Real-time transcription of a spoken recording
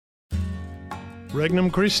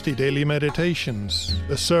Regnum Christi Daily Meditations,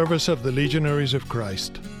 the service of the Legionaries of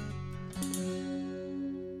Christ.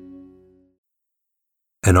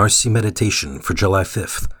 An RC Meditation for July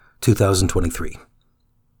 5th, 2023.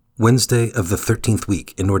 Wednesday of the 13th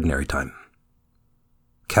week in Ordinary Time.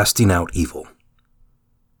 Casting out evil.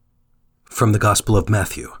 From the Gospel of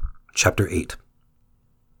Matthew, chapter 8.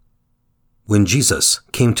 When Jesus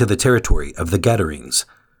came to the territory of the Gadarenes,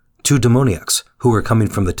 2 demoniacs who were coming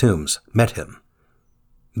from the tombs met him.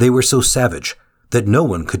 They were so savage that no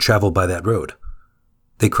one could travel by that road.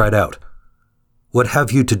 They cried out, "What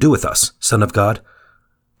have you to do with us, Son of God?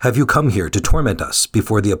 Have you come here to torment us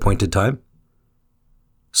before the appointed time?"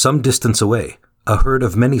 Some distance away, a herd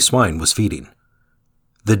of many swine was feeding.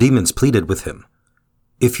 The demons pleaded with him,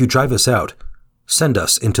 "If you drive us out, send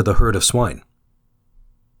us into the herd of swine."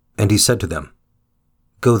 And he said to them,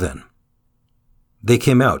 "Go then." They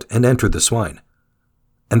came out and entered the swine,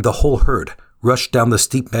 and the whole herd rushed down the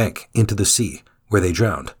steep bank into the sea, where they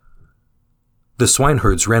drowned. The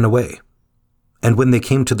swineherds ran away, and when they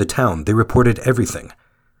came to the town, they reported everything,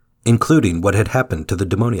 including what had happened to the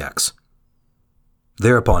demoniacs.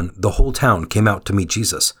 Thereupon the whole town came out to meet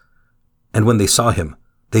Jesus, and when they saw him,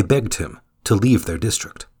 they begged him to leave their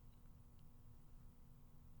district.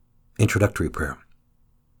 Introductory Prayer.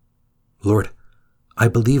 Lord, I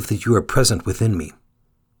believe that you are present within me.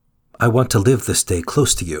 I want to live this day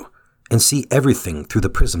close to you and see everything through the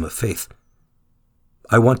prism of faith.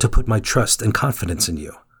 I want to put my trust and confidence in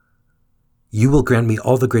you. You will grant me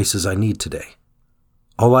all the graces I need today.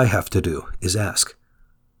 All I have to do is ask.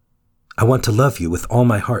 I want to love you with all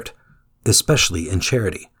my heart, especially in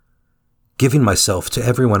charity, giving myself to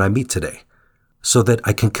everyone I meet today, so that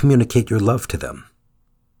I can communicate your love to them.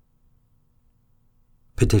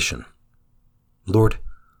 Petition. Lord,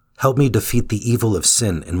 help me defeat the evil of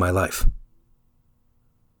sin in my life.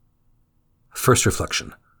 First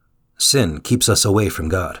reflection. Sin keeps us away from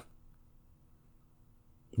God.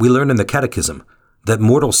 We learn in the Catechism that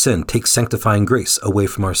mortal sin takes sanctifying grace away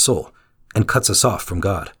from our soul and cuts us off from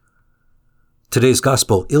God. Today's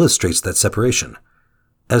Gospel illustrates that separation,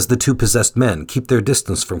 as the 2 possessed men keep their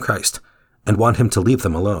distance from Christ and want him to leave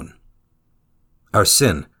them alone. Our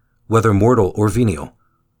sin, whether mortal or venial,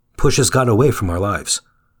 pushes God away from our lives.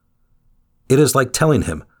 It is like telling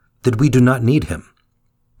him that we do not need him,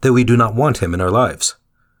 that we do not want him in our lives.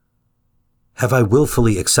 Have I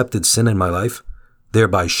willfully accepted sin in my life,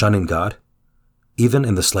 thereby shunning God, even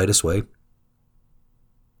in the slightest way?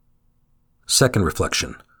 Second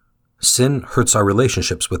reflection. Sin hurts our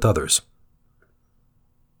relationships with others.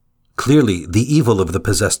 Clearly, the evil of the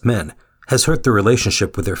possessed men has hurt their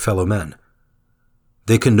relationship with their fellow men.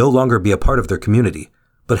 They can no longer be a part of their community,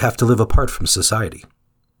 but have to live apart from society.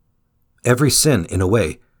 Every sin, in a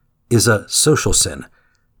way, is a social sin,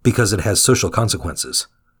 because it has social consequences.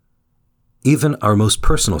 Even our most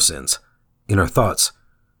personal sins, in our thoughts,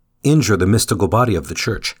 injure the mystical body of the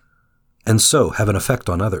Church, and so have an effect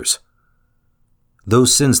on others.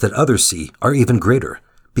 Those sins that others see are even greater,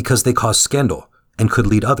 because they cause scandal and could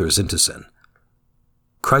lead others into sin.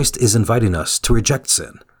 Christ is inviting us to reject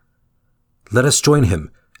sin. Let us join him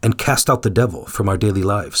and cast out the devil from our daily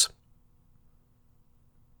lives.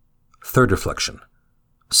 Third reflection.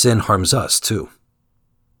 Sin harms us too.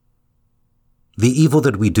 The evil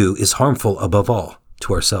that we do is harmful above all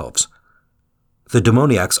to ourselves. The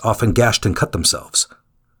demoniacs often gashed and cut themselves.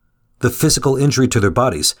 The physical injury to their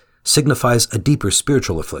bodies signifies a deeper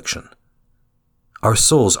spiritual affliction. Our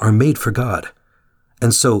souls are made for God,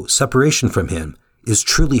 and so separation from him is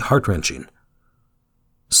truly heart-wrenching.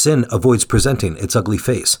 Sin avoids presenting its ugly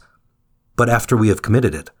face, but after we have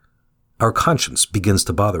committed it, our conscience begins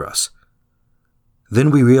to bother us. Then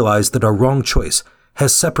we realize that our wrong choice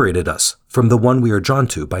has separated us from the one we are drawn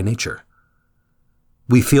to by nature.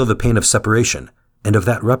 We feel the pain of separation and of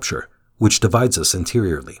that rupture which divides us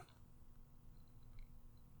interiorly.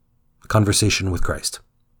 Conversation with Christ.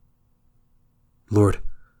 Lord,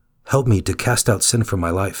 help me to cast out sin from my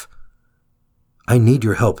life. I need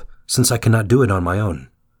your help since I cannot do it on my own.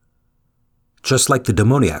 Just like the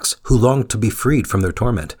demoniacs who longed to be freed from their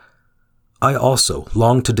torment, I also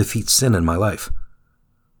long to defeat sin in my life.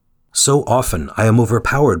 So often I am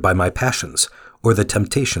overpowered by my passions or the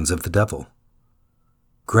temptations of the devil.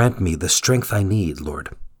 Grant me the strength I need,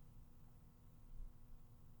 Lord.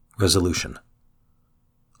 Resolution.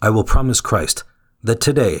 I will promise Christ that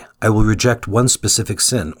today I will reject one specific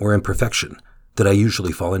sin or imperfection that I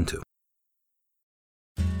usually fall into.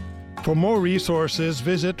 For more resources,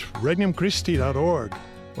 visit regnumchristi.org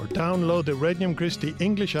or download the Regnum Christi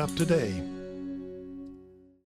English app today.